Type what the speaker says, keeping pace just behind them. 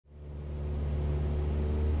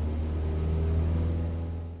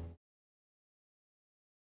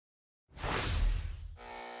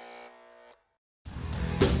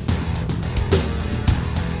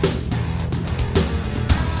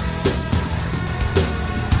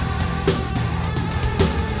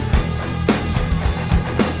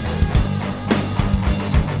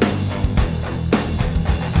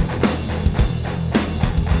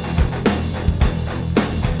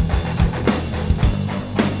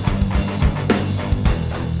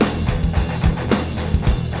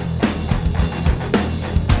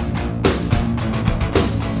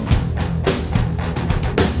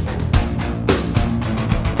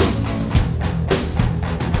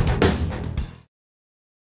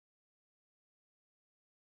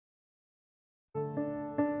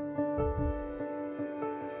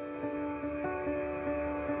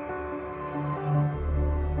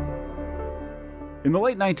In the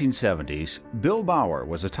late 1970s, Bill Bauer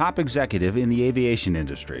was a top executive in the aviation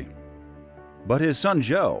industry. But his son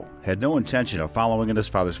Joe had no intention of following in his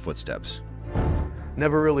father's footsteps.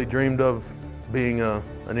 Never really dreamed of being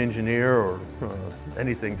an engineer or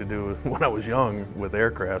anything to do with, when I was young, with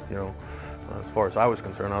aircraft. You know, as far as I was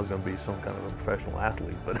concerned, I was going to be some kind of a professional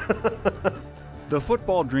athlete. But the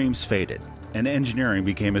football dreams faded, and engineering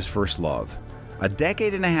became his first love. A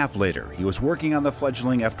decade and a half later, he was working on the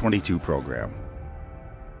fledgling F-22 program.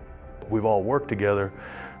 We've all worked together,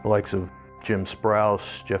 the likes of Jim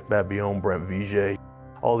Sprouse, Jeff Babillon, Brent Vigier,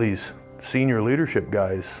 all these senior leadership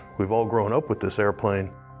guys. We've all grown up with this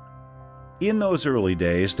airplane. In those early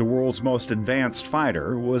days, the world's most advanced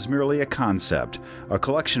fighter was merely a concept, a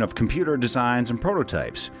collection of computer designs and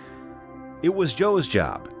prototypes. It was Joe's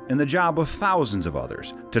job, and the job of thousands of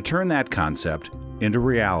others, to turn that concept into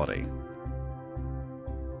reality.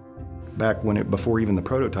 Back before even the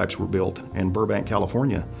prototypes were built in Burbank,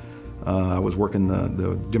 California, I was working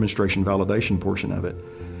the demonstration validation portion of it.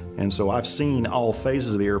 And so I've seen all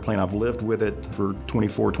phases of the airplane. I've lived with it for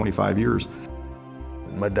 24, 25 years.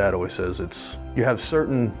 My dad always says you have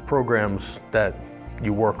certain programs that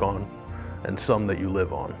you work on and some that you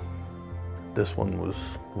live on. This one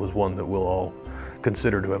was one that we'll all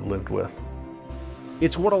consider to have lived with.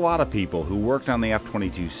 It's what a lot of people who worked on the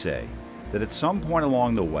F-22 say, that at some point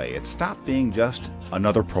along the way it stopped being just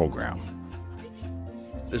another program.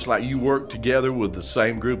 It's like you work together with the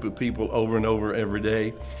same group of people over and over every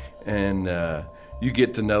day, and you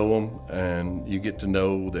get to know them, and you get to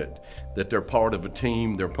know that they're part of a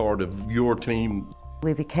team, they're part of your team.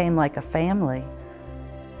 We became like a family.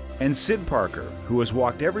 And Sid Parker, who has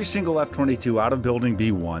walked every single F-22 out of Building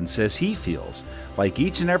B-1, says he feels like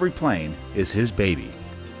each and every plane is his baby.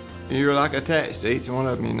 You're like attached to each one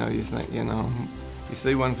of them, you know. You think, you know, you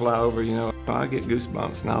see one fly over, you know, I get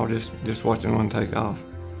goosebumps now just watching one take off.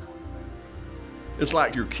 It's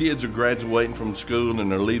like your kids are graduating from school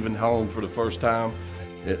and they're leaving home for the first time.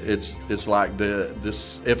 It's like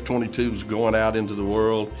this F-22 is going out into the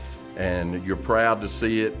world, and you're proud to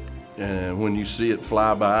see it. And when you see it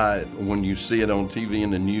fly by, when you see it on TV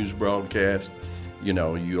in the news broadcast, you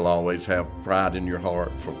know, you'll always have pride in your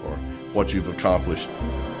heart for what you've accomplished.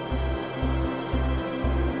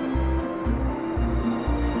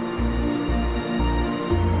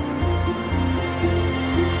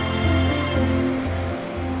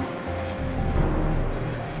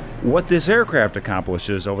 What this aircraft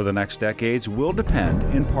accomplishes over the next decades will depend,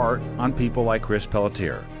 in part, on people like Chris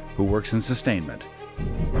Pelletier, who works in sustainment.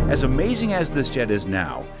 As amazing as this jet is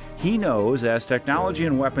now, he knows as technology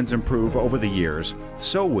and weapons improve over the years,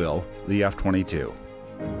 so will the F-22.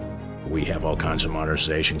 We have all kinds of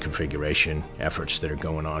modernization configuration efforts that are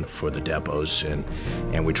going on for the depots,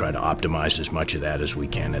 and we try to optimize as much of that as we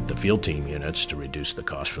can at the field team units to reduce the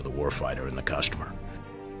cost for the warfighter and the customer.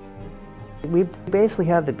 We basically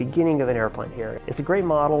have the beginning of an airplane here. It's a great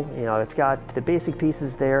model, you know, it's got the basic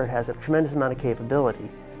pieces there, it has a tremendous amount of capability.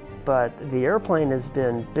 But the airplane has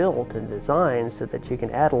been built and designed so that you can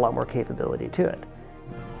add a lot more capability to it.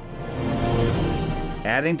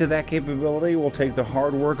 Adding to that capability will take the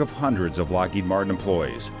hard work of hundreds of Lockheed Martin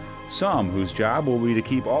employees, some whose job will be to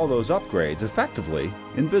keep all those upgrades effectively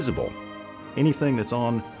invisible. Anything that's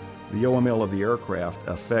on the OML of the aircraft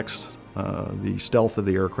affects the stealth of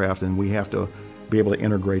the aircraft, and we have to be able to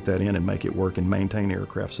integrate that in and make it work and maintain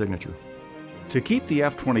aircraft signature. To keep the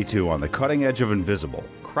F-22 on the cutting edge of invisible,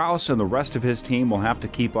 Krause and the rest of his team will have to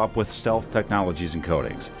keep up with stealth technologies and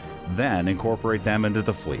coatings, then incorporate them into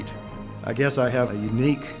the fleet. I guess I have a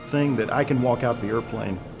unique thing that I can walk out the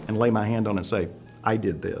airplane and lay my hand on and say, I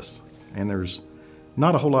did this. And there's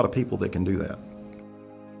not a whole lot of people that can do that.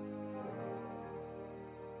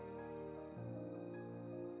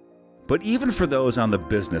 But even for those on the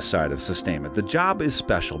business side of sustainment, the job is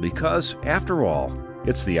special because, after all,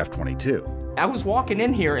 it's the F-22. I was walking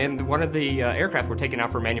in here and one of the aircraft were taken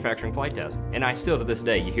out for manufacturing flight test. And I still, to this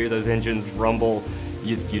day, you hear those engines rumble,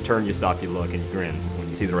 you turn, you stop, you look, and you grin when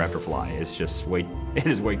you see the Raptor fly. It's just it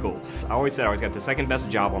is way cool. I always said I always got the second best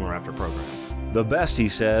job on the Raptor program. The best, he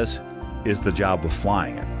says, is the job of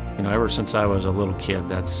flying it. You know, ever since I was a little kid,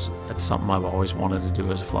 that's something I've always wanted to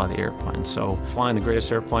do, is fly the airplane. So flying the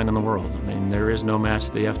greatest airplane in the world. I mean, there is no match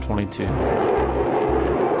to the F-22.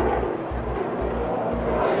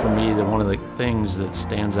 For me, one of the things that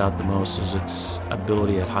stands out the most is its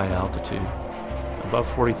ability at high altitude. Above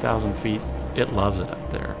 40,000 feet, it loves it up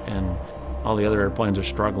there. And all the other airplanes are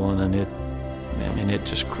struggling, and it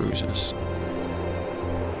just cruises.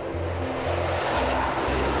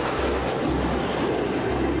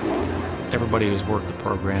 Everybody who's worked the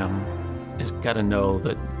program has got to know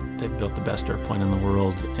that they've built the best airplane in the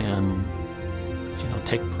world, and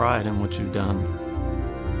take pride in what you've done.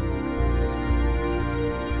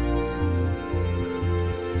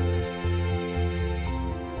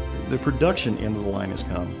 The production end of the line has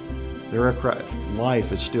come. Their aircraft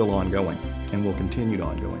life is still ongoing and will continue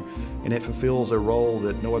ongoing, and it fulfills a role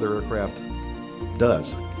that no other aircraft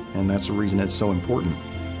does, and that's the reason it's so important.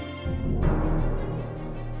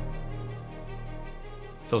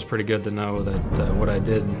 It feels pretty good to know that what I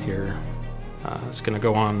did here is going to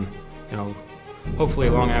go on, hopefully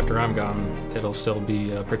long after I'm gone, it'll still be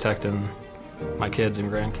protecting my kids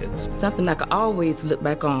and grandkids. Something I can always look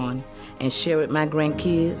back on and share with my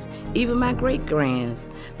grandkids, even my great-grands,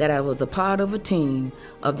 that I was a part of a team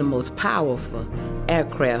of the most powerful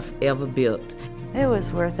aircraft ever built. It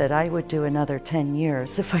was worth it. I would do another 10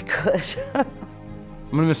 years if I could. I'm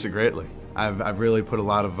gonna miss it greatly. I've really put a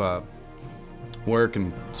lot of work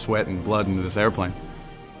and sweat and blood into this airplane,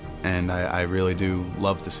 and I really do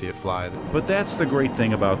love to see it fly. But that's the great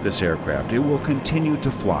thing about this aircraft. It will continue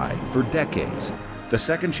to fly for decades. The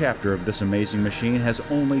second chapter of this amazing machine has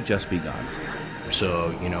only just begun.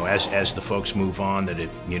 So, as the folks move on that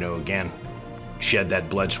have, again, shed that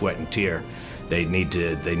blood, sweat, and tear, they need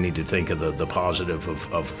to think of the positive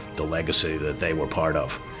of the legacy that they were part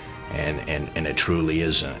of. And it truly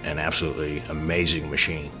is an absolutely amazing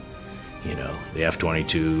machine. The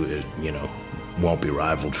F-22, won't be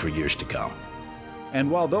rivaled for years to come. And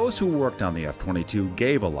while those who worked on the F-22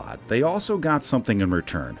 gave a lot, they also got something in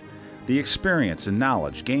return. The experience and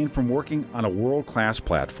knowledge gained from working on a world-class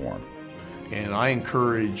platform. And I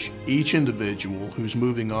encourage each individual who's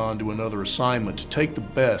moving on to another assignment to take the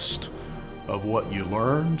best of what you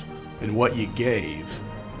learned and what you gave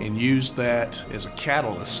and use that as a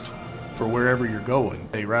catalyst for wherever you're going.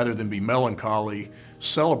 Rather than be melancholy,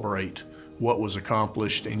 celebrate what was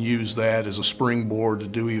accomplished and use that as a springboard to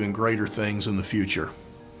do even greater things in the future.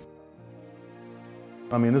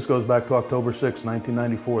 I mean, this goes back to October 6,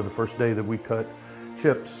 1994, the first day that we cut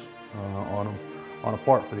chips on a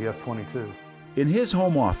part for the F-22. In his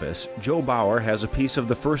home office, Joe Bauer has a piece of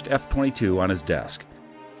the first F-22 on his desk.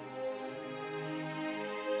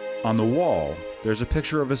 On the wall, there's a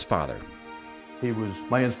picture of his father. He was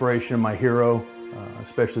my inspiration, my hero,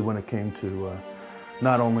 especially when it came to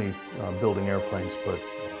not only building airplanes, but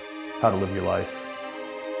how to live your life.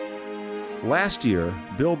 Last year,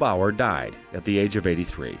 Bill Bauer died at the age of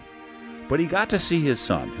 83. But he got to see his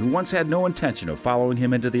son, who once had no intention of following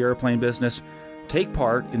him into the airplane business, take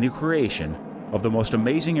part in the creation of the most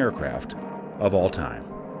amazing aircraft of all time.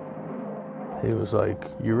 He was like,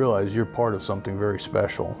 you realize you're part of something very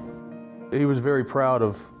special. He was very proud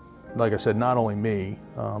of, like I said, not only me,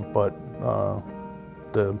 but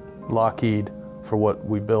the Lockheed for what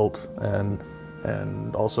we built,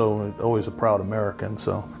 and also always a proud American.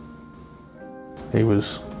 So he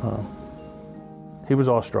was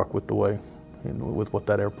awestruck with the way, with what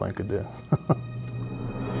that airplane could do.